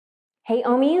Hey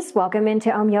Omis, welcome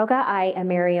into Om Yoga. I am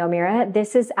Mary O'Meara.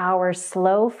 This is our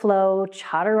Slow Flow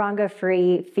Chaturanga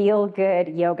free feel good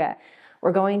yoga.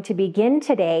 We're going to begin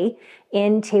today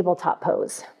in tabletop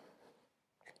pose.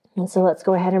 And so let's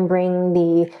go ahead and bring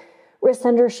the wrists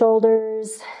under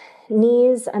shoulders,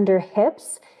 knees under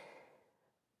hips.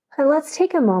 And let's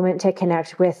take a moment to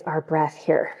connect with our breath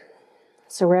here.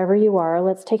 So wherever you are,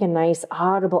 let's take a nice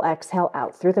audible exhale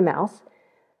out through the mouth.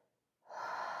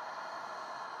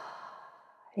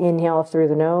 Inhale through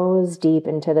the nose, deep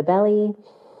into the belly.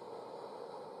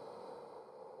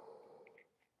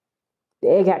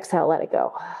 Big exhale, let it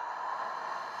go.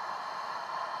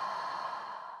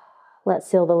 Let's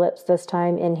seal the lips this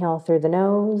time. Inhale through the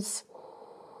nose.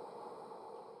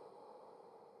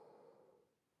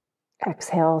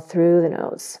 Exhale through the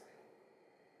nose.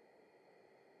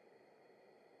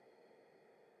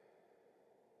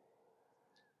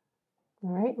 All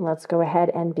right, let's go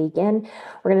ahead and begin.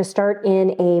 We're going to start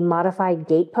in a modified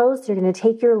gate pose. You're going to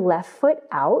take your left foot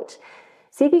out.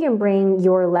 See if you can bring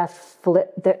your left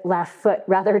foot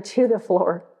to the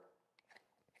floor.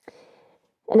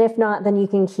 And if not, then you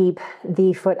can keep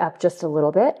the foot up just a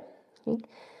little bit. Okay.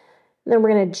 Then we're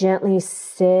going to gently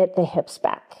sit the hips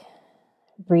back.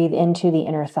 Breathe into the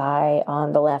inner thigh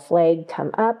on the left leg. Come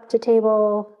up to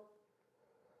table.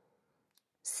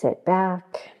 Sit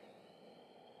back.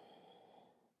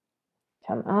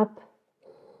 Come up,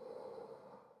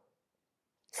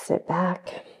 sit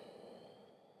back,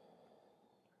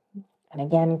 and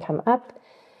again, come up.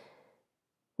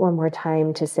 One more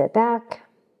time to sit back,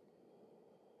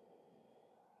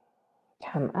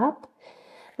 come up.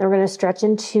 Then we're going to stretch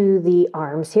into the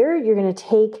arms here. You're going to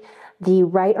take the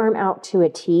right arm out to a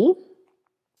T,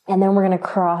 and then we're going to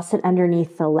cross it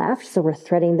underneath the left. So we're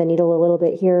threading the needle a little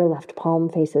bit here. Left palm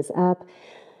faces up.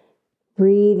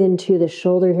 Breathe into the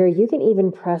shoulder here. You can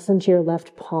even press into your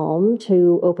left palm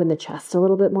to open the chest a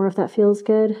little bit more if that feels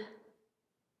good.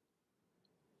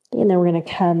 And then we're going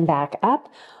to come back up.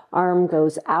 Arm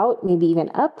goes out, maybe even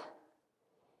up.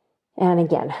 And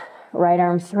again, right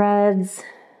arm threads.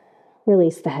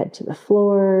 Release the head to the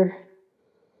floor.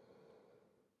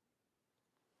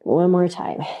 One more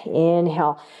time.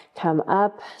 Inhale, come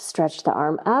up, stretch the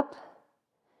arm up.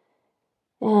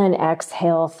 And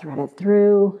exhale, thread it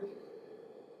through.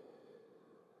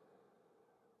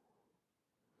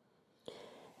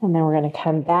 And then we're going to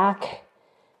come back,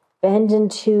 bend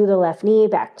into the left knee,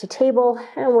 back to table,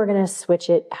 and we're going to switch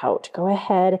it out. Go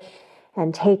ahead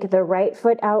and take the right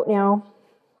foot out now.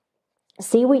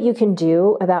 See what you can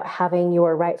do about having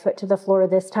your right foot to the floor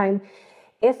this time.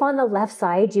 If on the left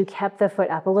side you kept the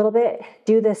foot up a little bit,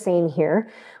 do the same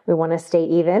here. We want to stay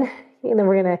even. And then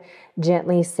we're going to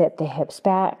gently sit the hips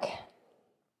back.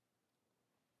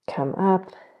 Come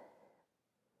up.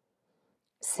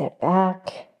 Sit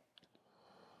back.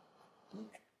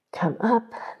 Come up.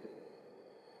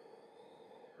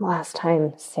 Last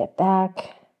time, sit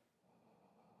back.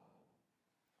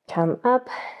 Come up,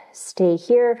 stay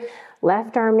here.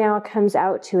 Left arm now comes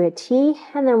out to a T,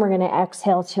 and then we're going to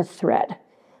exhale to thread.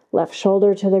 Left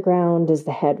shoulder to the ground as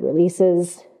the head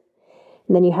releases.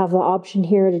 And then you have the option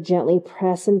here to gently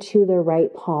press into the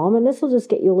right palm, and this will just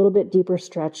get you a little bit deeper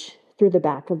stretch through the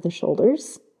back of the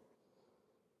shoulders.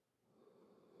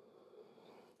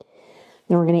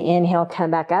 Then we're going to inhale, come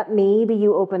back up. Maybe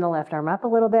you open the left arm up a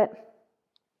little bit.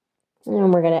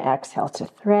 And we're going to exhale to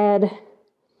thread.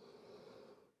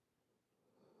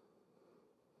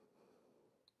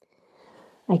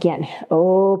 Again,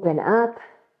 open up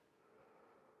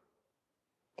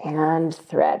and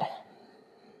thread.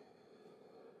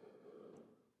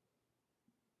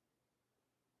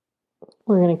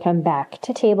 We're going to come back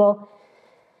to table.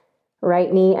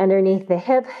 Right knee underneath the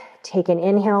hip. Take an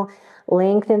inhale.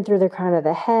 Lengthen through the crown of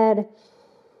the head.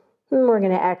 And we're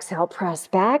going to exhale, press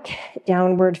back,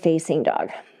 downward facing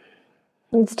dog.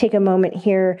 Let's take a moment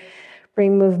here,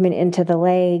 bring movement into the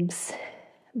legs,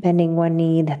 bending one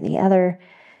knee, then the other.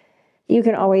 You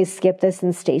can always skip this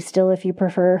and stay still if you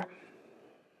prefer.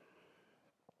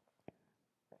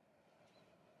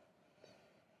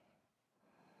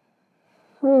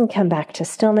 And come back to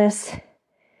stillness.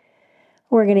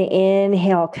 We're going to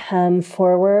inhale, come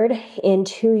forward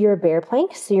into your bear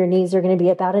plank. So your knees are going to be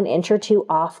about an inch or two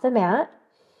off the mat.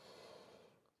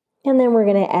 And then we're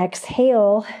going to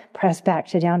exhale, press back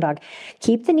to down dog.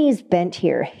 Keep the knees bent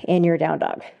here in your down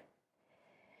dog.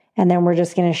 And then we're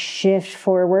just going to shift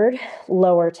forward,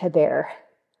 lower to bear.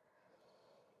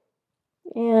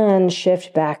 And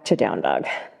shift back to down dog.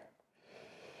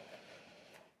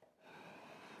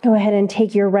 Go ahead and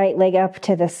take your right leg up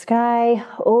to the sky,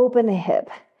 open the hip,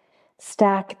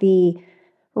 stack the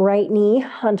Right knee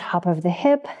on top of the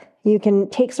hip. You can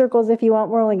take circles if you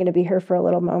want. We're only going to be here for a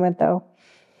little moment though.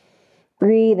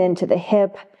 Breathe into the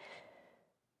hip,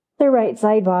 the right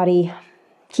side body.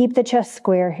 Keep the chest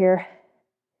square here.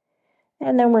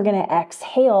 And then we're going to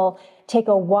exhale, take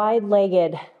a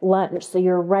wide-legged lunge. So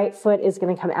your right foot is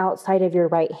going to come outside of your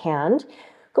right hand.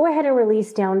 Go ahead and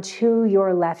release down to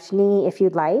your left knee if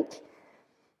you'd like.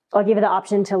 I'll give you the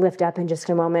option to lift up in just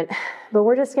a moment, but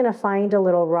we're just going to find a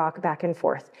little rock back and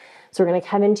forth. So we're going to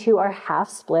come into our half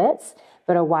splits,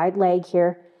 but a wide leg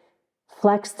here.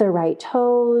 Flex the right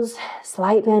toes,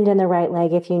 slight bend in the right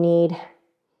leg if you need.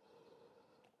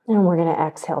 And we're going to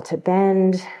exhale to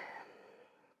bend.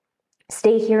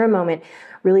 Stay here a moment.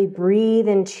 Really breathe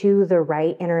into the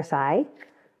right inner thigh.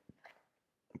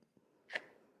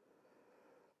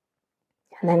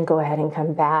 And then go ahead and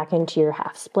come back into your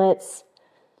half splits.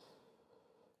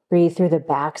 Breathe through the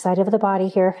back side of the body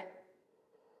here.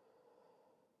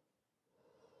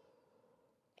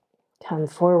 Come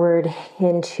forward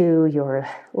into your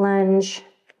lunge.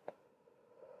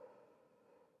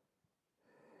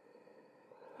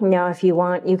 Now, if you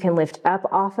want, you can lift up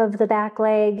off of the back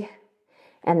leg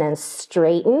and then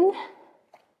straighten.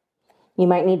 You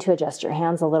might need to adjust your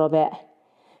hands a little bit.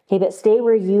 Okay, but stay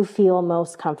where you feel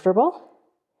most comfortable.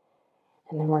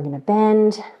 And then we're going to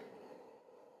bend.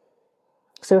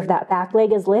 So if that back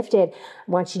leg is lifted,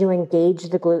 I want you to engage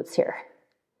the glutes here.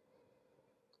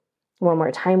 One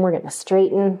more time, we're going to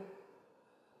straighten.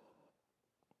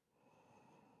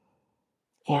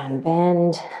 And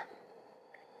bend.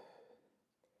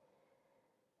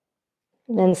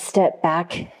 And then step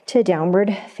back to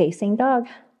downward facing dog.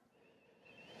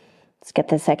 Let's get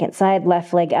the second side,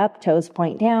 left leg up, toes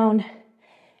point down.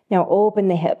 Now open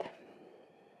the hip.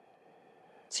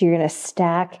 So you're going to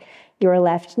stack your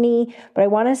left knee, but I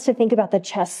want us to think about the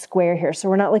chest square here. So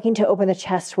we're not looking to open the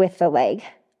chest with the leg.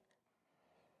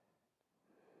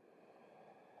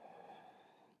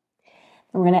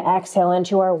 We're going to exhale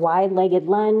into our wide-legged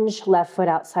lunge, left foot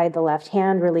outside the left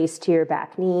hand, release to your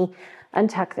back knee,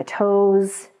 untuck the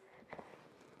toes.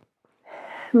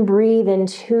 Breathe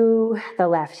into the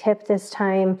left hip this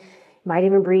time. You might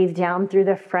even breathe down through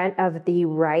the front of the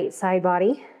right side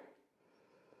body.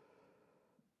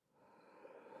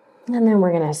 And then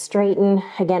we're going to straighten.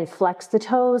 Again, flex the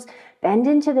toes, bend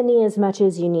into the knee as much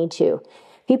as you need to.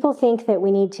 People think that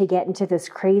we need to get into this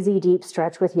crazy deep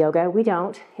stretch with yoga. We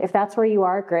don't. If that's where you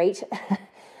are, great.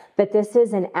 But this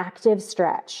is an active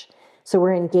stretch. So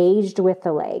we're engaged with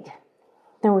the leg.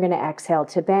 Then we're going to exhale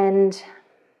to bend.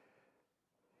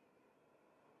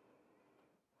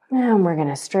 And we're going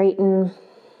to straighten.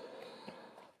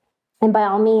 And by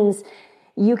all means,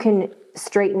 you can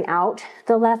straighten out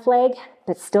the left leg,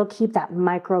 but still keep that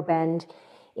micro bend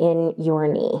in your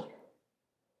knee.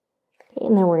 Okay,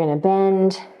 and then we're going to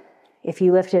bend. If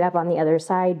you lift it up on the other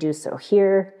side, do so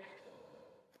here.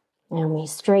 And we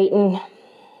straighten.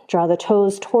 Draw the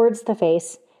toes towards the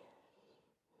face.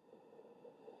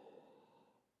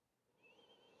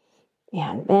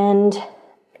 And bend.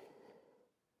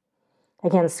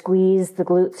 Again, squeeze the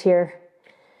glutes here.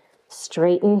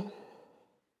 Straighten.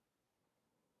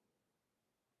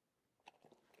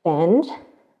 Bend.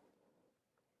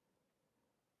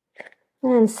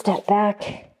 And step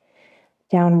back.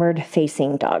 Downward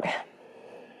facing dog.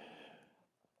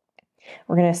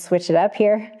 We're going to switch it up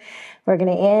here. We're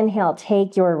going to inhale,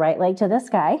 take your right leg to the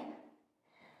sky.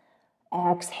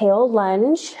 Exhale,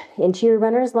 lunge into your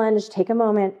runner's lunge. Take a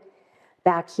moment.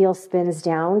 Back heel spins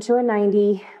down to a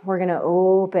 90. We're going to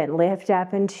open, lift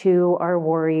up into our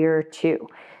warrior two.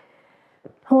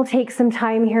 We'll take some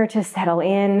time here to settle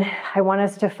in. I want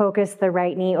us to focus the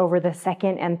right knee over the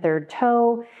second and third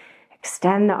toe.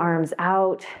 Extend the arms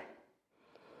out.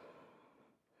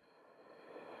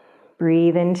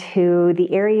 Breathe into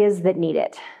the areas that need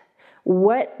it.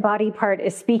 What body part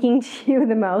is speaking to you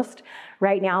the most?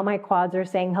 Right now, my quads are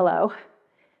saying hello.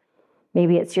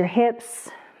 Maybe it's your hips.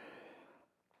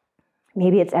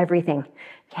 Maybe it's everything.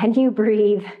 Can you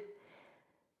breathe?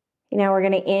 Now we're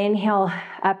going to inhale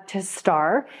up to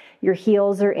star. Your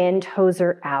heels are in, toes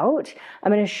are out.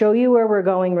 I'm going to show you where we're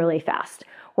going really fast.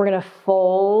 We're going to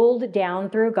fold down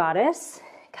through goddess,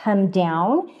 come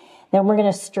down. Then we're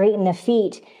going to straighten the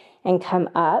feet and come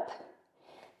up.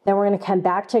 Then we're going to come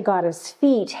back to goddess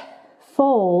feet,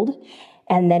 fold,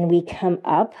 and then we come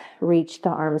up, reach the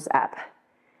arms up.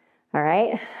 All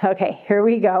right? Okay, here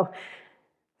we go.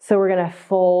 So we're going to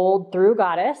fold through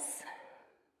goddess.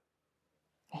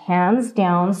 Hands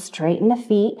down, straighten the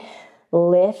feet,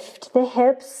 lift the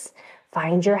hips,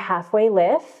 find your halfway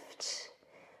lift.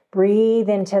 Breathe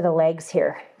into the legs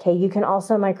here. Okay, you can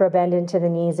also micro bend into the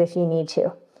knees if you need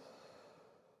to.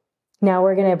 Now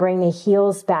we're gonna bring the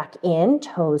heels back in,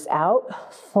 toes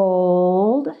out,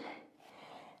 fold,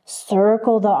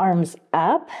 circle the arms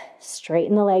up,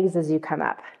 straighten the legs as you come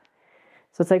up.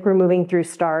 So it's like we're moving through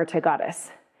star to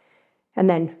goddess. And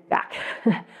then back.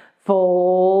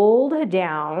 Fold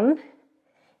down,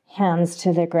 hands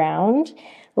to the ground,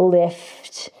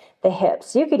 lift the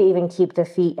hips. You could even keep the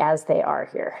feet as they are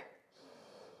here.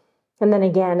 And then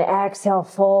again, exhale,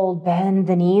 fold, bend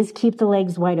the knees. Keep the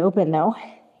legs wide open though.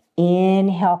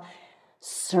 Inhale,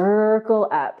 circle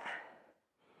up.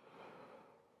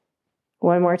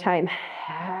 One more time.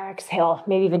 Exhale,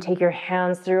 maybe even take your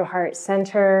hands through heart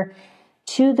center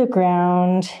to the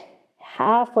ground.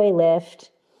 Halfway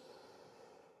lift.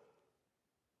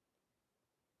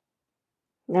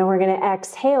 Now we're going to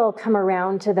exhale, come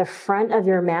around to the front of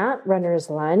your mat, runner's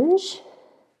lunge.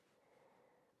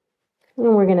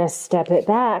 And we're going to step it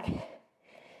back,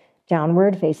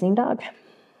 downward facing dog.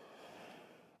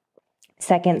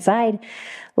 Second side,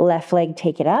 left leg,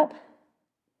 take it up.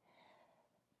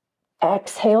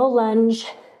 Exhale, lunge.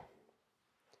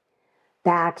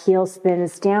 Back heel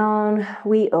spins down.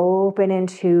 We open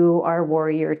into our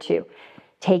warrior two.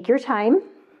 Take your time.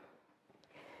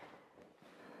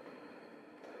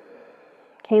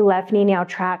 Okay, left knee now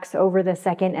tracks over the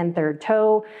second and third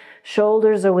toe.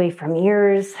 Shoulders away from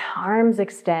ears. Arms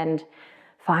extend.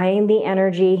 Find the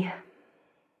energy.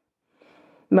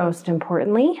 Most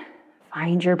importantly,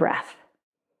 find your breath.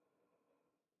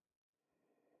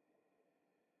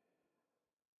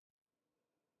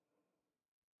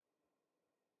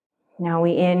 Now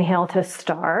we inhale to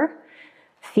star.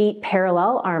 Feet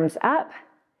parallel, arms up.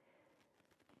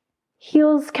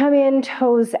 Heels come in,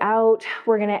 toes out.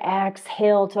 We're going to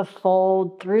exhale to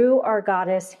fold through our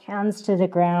goddess, hands to the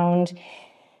ground.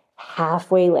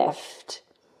 Halfway lift.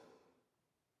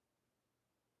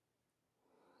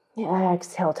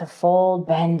 Exhale to fold,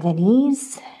 bend the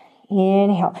knees.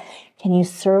 Inhale. Can you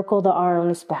circle the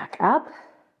arms back up?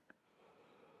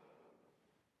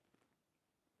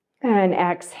 And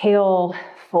exhale,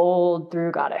 fold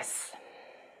through goddess.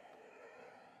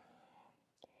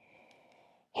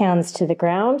 Hands to the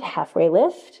ground, halfway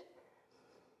lift.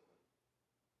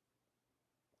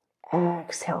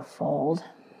 Exhale, fold.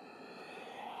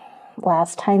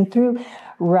 Last time through,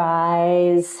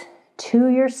 rise to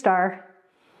your star.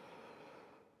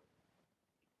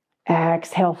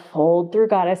 Exhale, fold through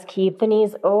goddess. Keep the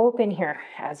knees open here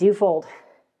as you fold.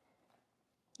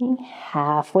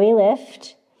 Halfway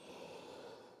lift.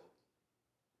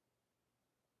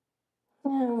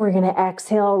 And we're going to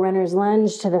exhale, runner's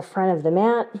lunge to the front of the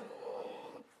mat.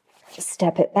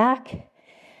 Step it back,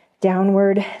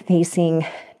 downward facing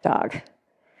dog.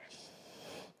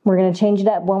 We're going to change it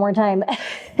up one more time.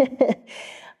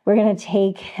 We're going to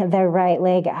take the right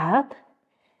leg up.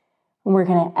 We're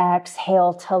going to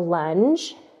exhale to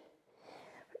lunge.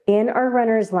 In our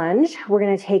runner's lunge, we're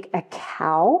going to take a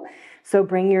cow. So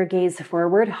bring your gaze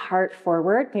forward, heart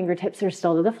forward, fingertips are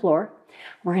still to the floor.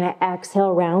 We're going to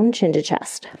exhale, round chin to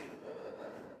chest.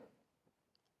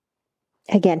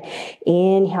 Again,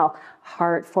 inhale,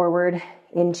 heart forward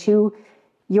into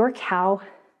your cow.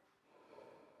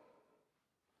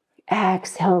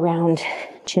 Exhale, round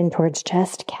chin towards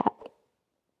chest, cat.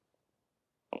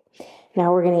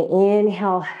 Now we're going to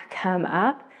inhale, come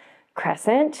up,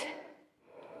 crescent.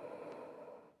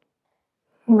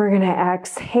 We're going to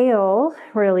exhale,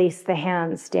 release the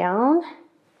hands down.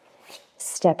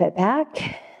 Step it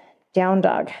back, down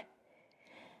dog.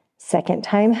 Second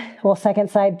time,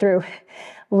 second side through.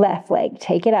 Left leg,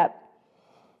 take it up.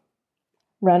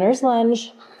 Runner's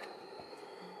lunge.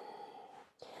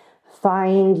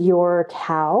 Find your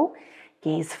cow.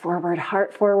 Gaze forward,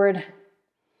 heart forward.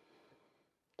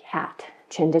 Cat,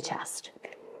 chin to chest.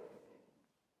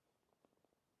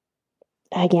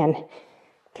 Again,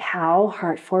 cow,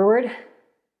 heart forward.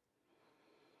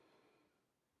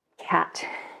 Cat,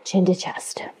 chin to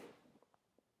chest.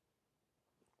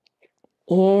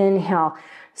 Inhale,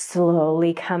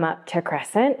 slowly come up to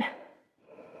crescent.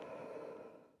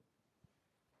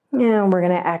 And we're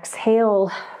going to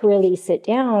exhale, release it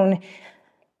down,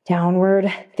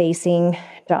 downward facing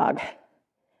dog.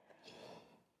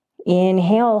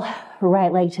 Inhale,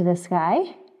 right leg to the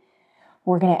sky.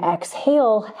 We're going to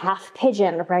exhale, half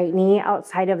pigeon, right knee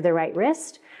outside of the right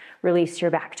wrist. Release your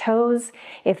back toes.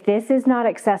 If this is not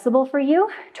accessible for you,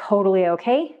 totally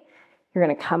okay. You're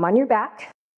going to come on your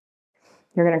back.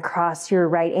 You're going to cross your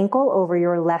right ankle over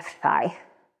your left thigh.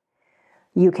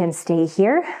 You can stay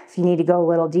here. If you need to go a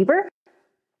little deeper,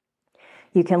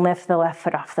 you can lift the left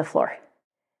foot off the floor.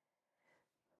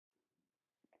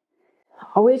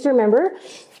 Always remember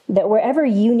that wherever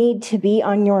you need to be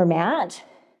on your mat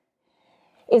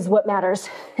is what matters.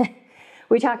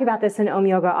 We talk about this in Om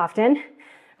Yoga often,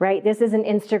 right? This is an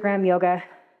Instagram yoga.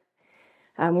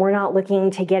 We're not looking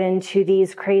to get into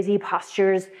these crazy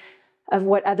postures of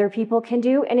what other people can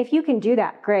do. And if you can do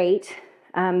that, great.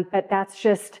 But that's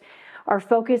just, our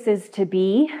focus is to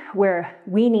be where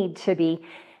we need to be.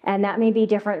 And that may be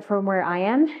different from where I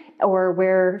am or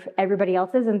where everybody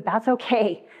else is, and that's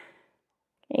okay.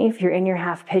 If you're in your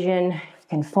half pigeon, you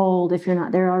can fold if you're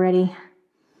not there already.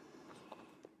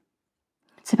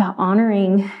 It's about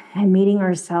honoring and meeting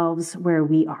ourselves where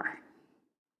we are.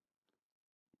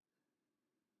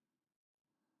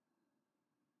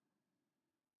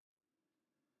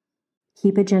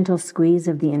 Keep a gentle squeeze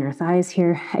of the inner thighs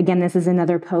here. Again, this is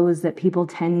another pose that people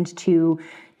tend to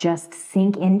just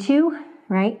sink into,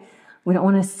 right? We don't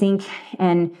want to sink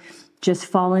and just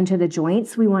fall into the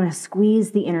joints. We want to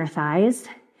squeeze the inner thighs.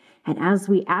 And as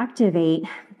we activate,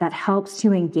 that helps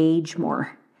to engage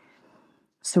more.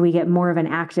 So we get more of an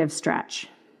active stretch.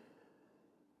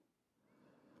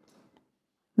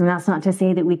 And that's not to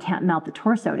say that we can't melt the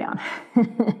torso down.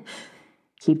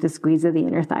 Keep the squeeze of the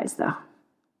inner thighs though.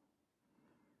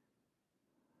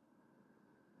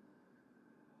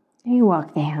 You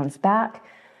walk the hands back,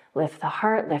 lift the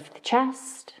heart, lift the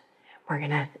chest. We're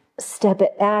gonna step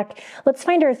it back. Let's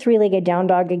find our three-legged down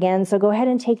dog again. So go ahead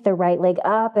and take the right leg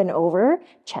up and over.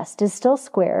 Chest is still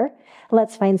square.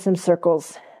 Let's find some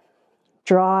circles.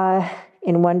 Draw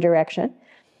in one direction.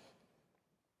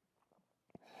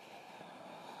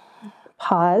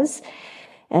 Pause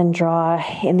and draw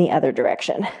in the other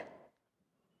direction.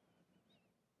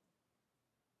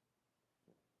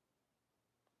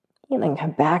 And then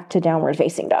come back to downward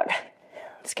facing dog.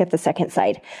 Let's get the second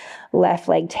side. Left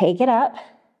leg, take it up.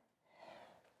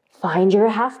 Find your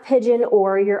half pigeon,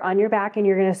 or you're on your back and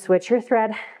you're gonna switch your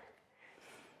thread.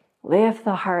 Lift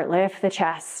the heart, lift the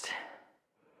chest.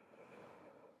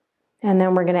 And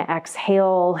then we're gonna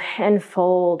exhale and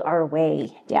fold our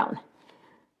way down.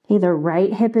 Okay, the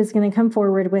right hip is gonna come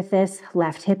forward with this,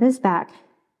 left hip is back.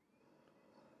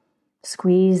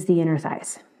 Squeeze the inner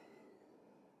thighs.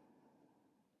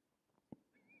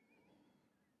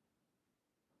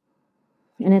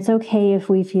 And it's okay if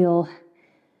we feel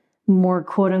more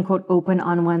quote unquote open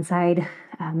on one side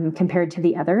compared to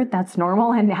the other. That's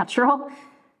normal and natural.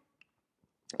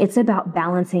 It's about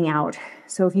balancing out.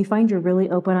 So if you find you're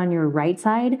really open on your right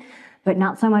side, but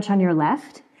not so much on your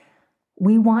left,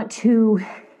 we want to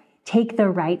take the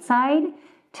right side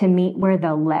to meet where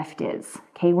the left is.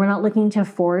 Okay, we're not looking to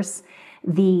force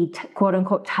the quote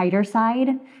unquote tighter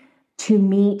side to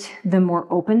meet the more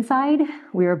open side.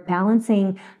 We are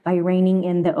balancing by reining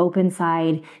in the open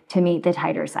side to meet the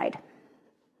tighter side.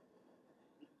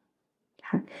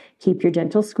 Keep your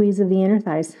gentle squeeze of the inner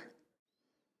thighs.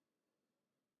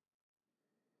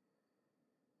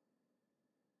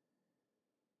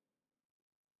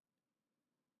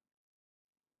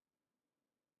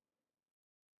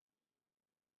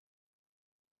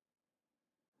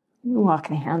 Walk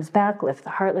the hands back, lift the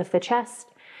heart, lift the chest.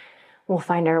 We'll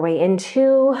find our way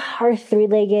into our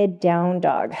three-legged down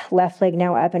dog. Left leg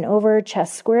now up and over,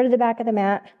 chest square to the back of the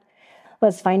mat.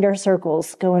 Let's find our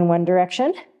circles. Go in one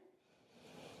direction.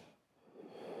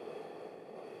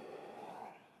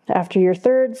 After your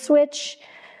third, switch,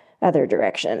 other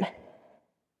direction.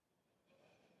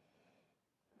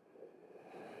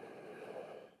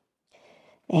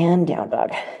 And down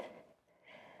dog.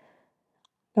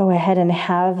 Go ahead and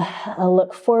have a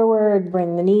look forward,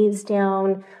 bring the knees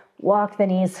down, walk the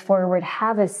knees forward,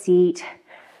 have a seat.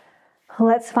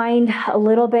 Let's find a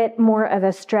little bit more of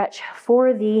a stretch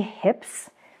for the hips.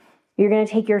 You're gonna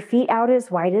take your feet out as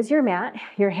wide as your mat.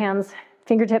 Your hands,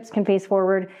 fingertips can face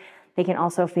forward. They can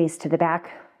also face to the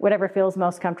back. Whatever feels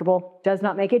most comfortable. Does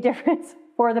not make a difference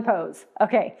for the pose.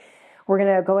 Okay, we're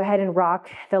gonna go ahead and rock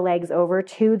the legs over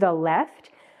to the left.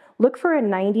 Look for a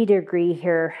 90-degree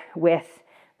here with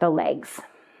the legs.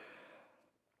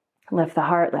 Lift the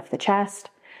heart, lift the chest.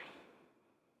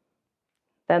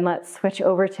 Then let's switch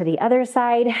over to the other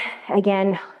side.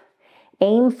 Again,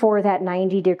 aim for that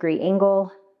 90-degree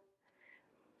angle.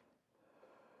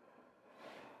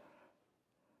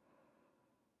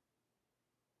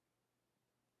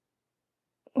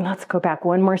 Let's go back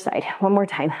one more side, one more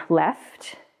time.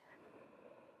 Left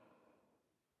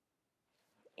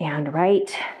and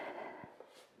right.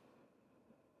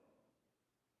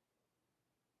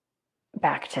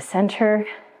 Back to center.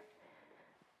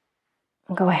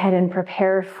 Go ahead and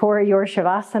prepare for your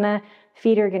Shavasana.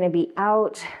 Feet are going to be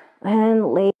out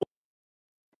and lay.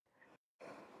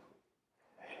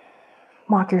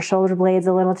 Walk your shoulder blades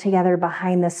a little together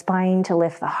behind the spine to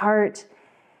lift the heart.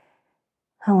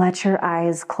 And let your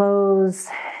eyes close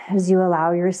as you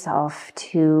allow yourself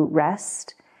to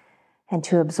rest and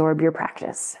to absorb your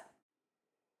practice.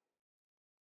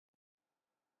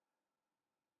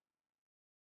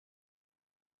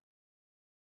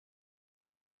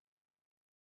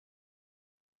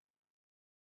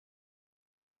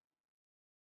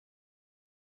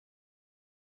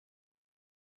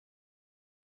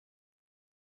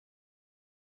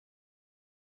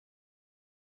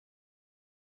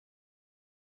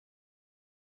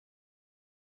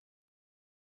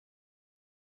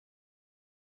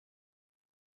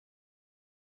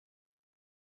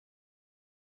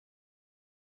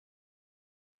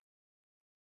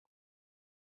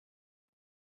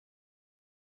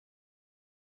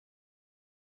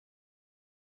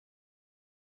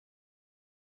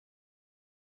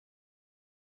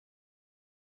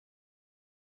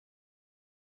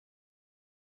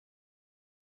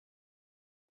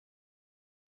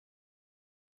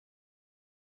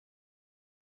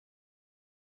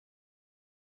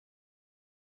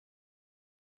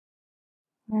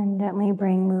 And gently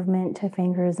bring movement to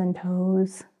fingers and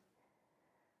toes.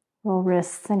 Roll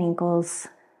wrists and ankles.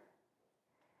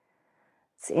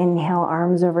 Let's inhale,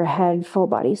 arms overhead, full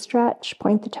body stretch.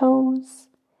 Point the toes.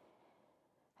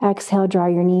 Exhale, draw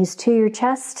your knees to your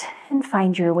chest and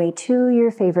find your way to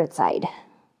your favorite side.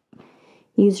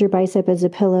 Use your bicep as a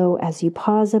pillow as you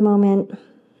pause a moment.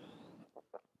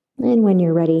 And when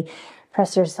you're ready,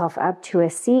 press yourself up to a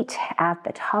seat at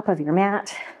the top of your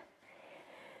mat.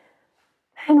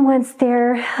 And once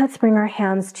there, let's bring our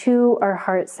hands to our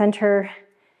heart center.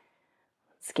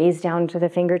 Let's gaze down to the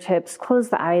fingertips. Close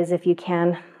the eyes if you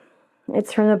can.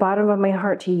 It's from the bottom of my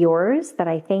heart to yours that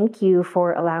I thank you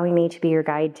for allowing me to be your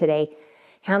guide today.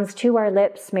 Hands to our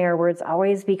lips. May our words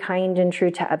always be kind and true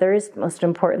to others. Most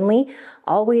importantly,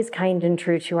 always kind and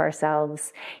true to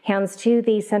ourselves. Hands to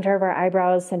the center of our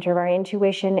eyebrows, center of our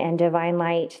intuition and divine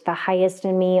light. The highest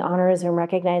in me honors and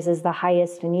recognizes the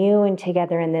highest in you, and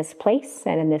together in this place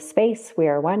and in this space, we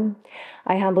are one.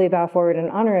 I humbly bow forward in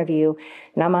honor of you.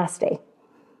 Namaste.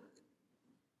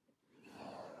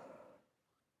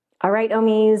 All right,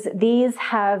 Omis, these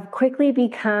have quickly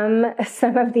become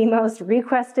some of the most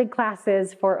requested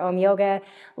classes for Om Yoga.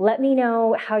 Let me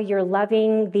know how you're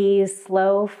loving these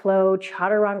Slow Flow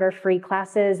Chaturanga free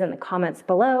classes in the comments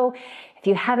below. If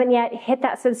you haven't yet, hit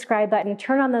that subscribe button,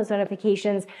 turn on those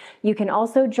notifications. You can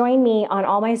also join me on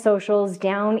all my socials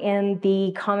down in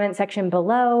the comment section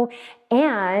below,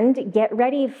 and get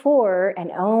ready for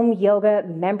an Om Yoga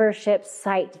membership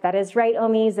site. That is right,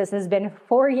 Omis. This has been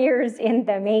 4 years in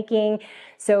the making.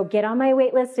 So get on my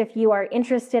wait list if you are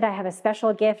interested. I have a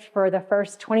special gift for the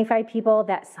first 25 people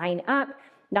that sign up.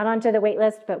 Not onto the wait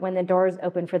list, but when the doors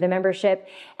open for the membership.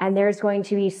 And there's going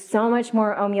to be so much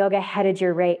more Om Yoga headed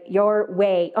your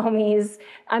way, Omis.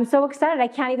 I'm so excited, I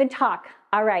can't even talk.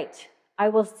 All right, I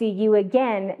will see you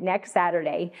again next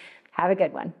Saturday. Have a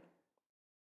good one.